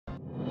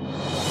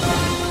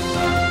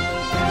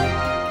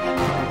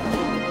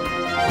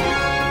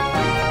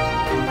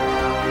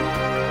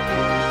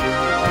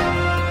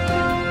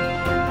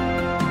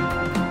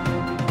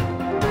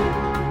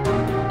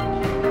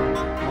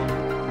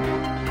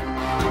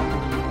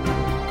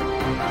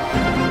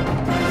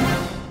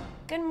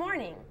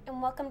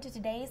welcome to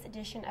today's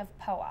edition of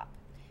POOP,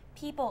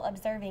 People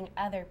Observing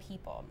Other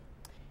People.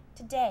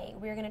 Today,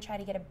 we're going to try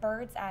to get a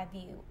bird's eye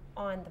view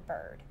on the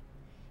bird.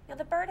 Now,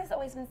 the bird has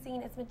always been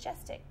seen as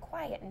majestic,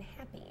 quiet, and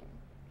happy.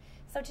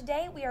 So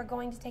today, we are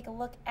going to take a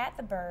look at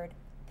the bird,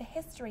 the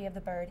history of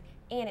the bird,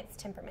 and its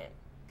temperament.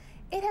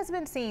 It has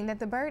been seen that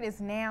the bird is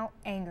now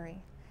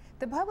angry.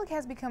 The public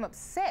has become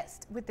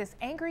obsessed with this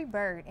angry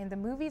bird in the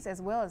movies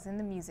as well as in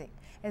the music,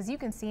 as you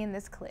can see in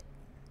this clip.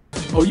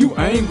 Oh, you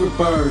angry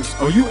birds.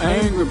 Oh, you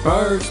angry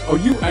birds. Oh,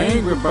 you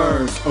angry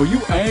birds. Oh, you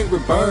angry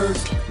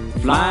birds.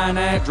 Flying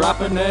at,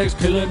 dropping eggs,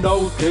 killing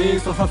those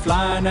pigs.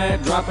 Flying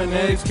at, dropping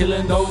eggs,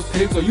 killing those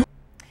pigs. Oh, you.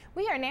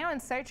 We are now in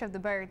search of the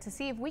bird to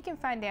see if we can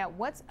find out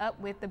what's up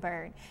with the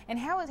bird and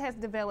how it has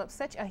developed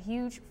such a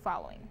huge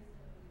following.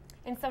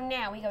 And so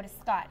now we go to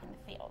Scott in the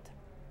field.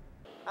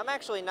 I'm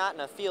actually not in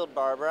a field,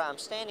 Barbara. I'm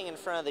standing in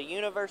front of the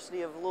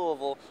University of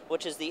Louisville,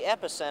 which is the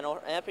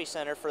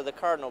epicenter for the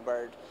cardinal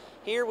bird.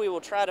 Here we will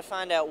try to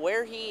find out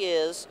where he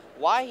is,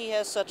 why he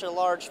has such a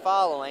large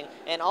following,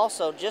 and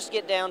also just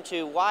get down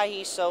to why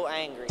he's so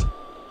angry.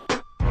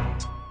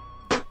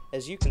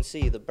 As you can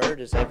see, the bird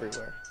is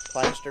everywhere,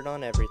 plastered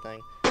on everything.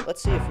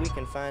 Let's see if we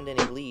can find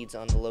any leads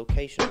on the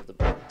location of the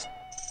bird.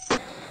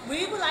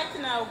 We would like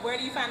to know, where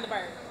do you find the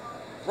bird?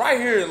 Right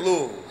here in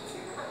Louisville.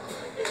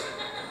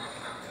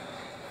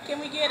 Can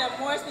we get a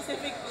more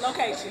specific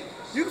location?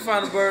 You can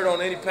find a bird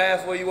on any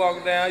pathway you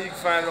walking down. You can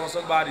find it on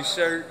somebody's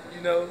shirt,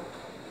 you know.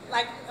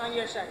 Like on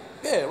your shirt?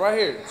 Yeah, right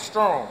here.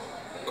 Strong.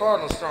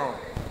 Cardinal strong.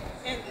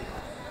 And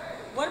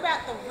what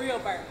about the real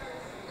bird?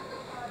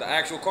 The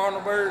actual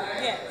cardinal bird?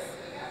 Yes.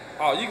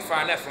 Oh, you can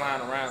find that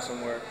flying around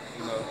somewhere,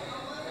 you know.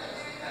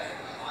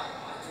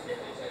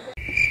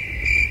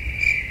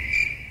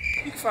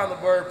 You can find the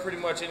bird pretty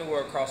much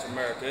anywhere across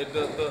America.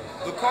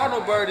 The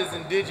cardinal bird is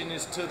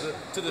indigenous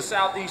to the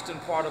southeastern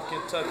part of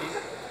Kentucky,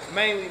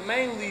 mainly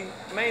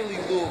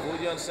Louisville.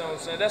 You understand what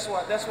I'm saying? That's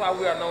why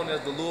we are known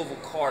as the Louisville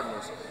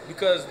Cardinals,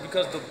 because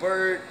the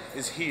bird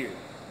is here.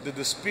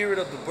 The spirit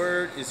of the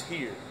bird is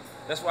here.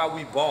 That's why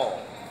we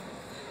ball.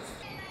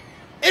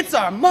 It's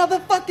our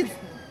motherfucking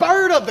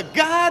bird of the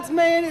gods,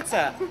 man. It's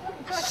a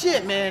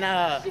shit, man.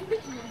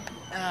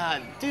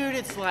 Dude,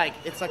 it's like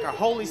our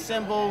holy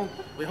symbol.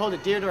 We hold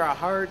it dear to our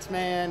hearts,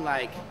 man.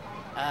 Like,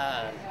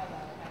 man,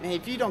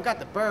 if you don't got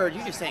the bird,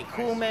 you just ain't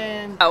cool,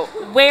 man. Oh,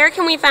 where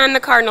can we find the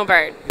cardinal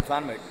bird? You can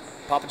find him at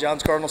Papa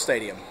John's Cardinal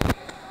Stadium.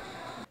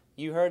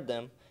 You heard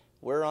them.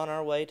 We're on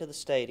our way to the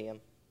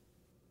stadium.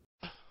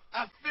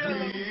 I feel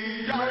them.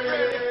 Y'all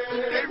ready?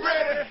 They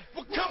ready?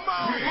 Well, come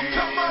on. Well,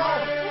 come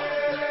on.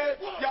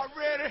 Y'all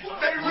ready?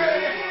 They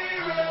ready?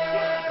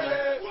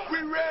 We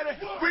ready?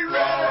 We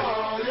ready?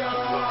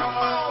 Come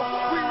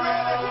on. We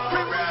ready? We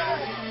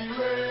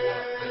ready?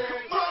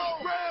 Come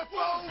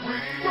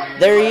on.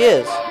 There he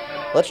is.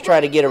 Let's try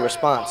to get a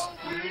response.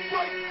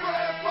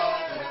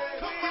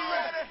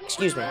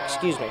 Excuse me,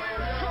 excuse me.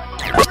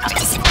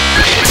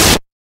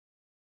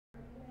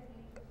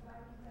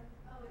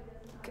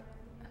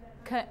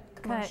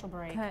 Commercial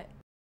break.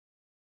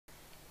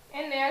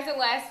 And there's the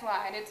last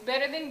slide. It's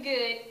better than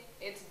good.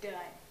 It's done.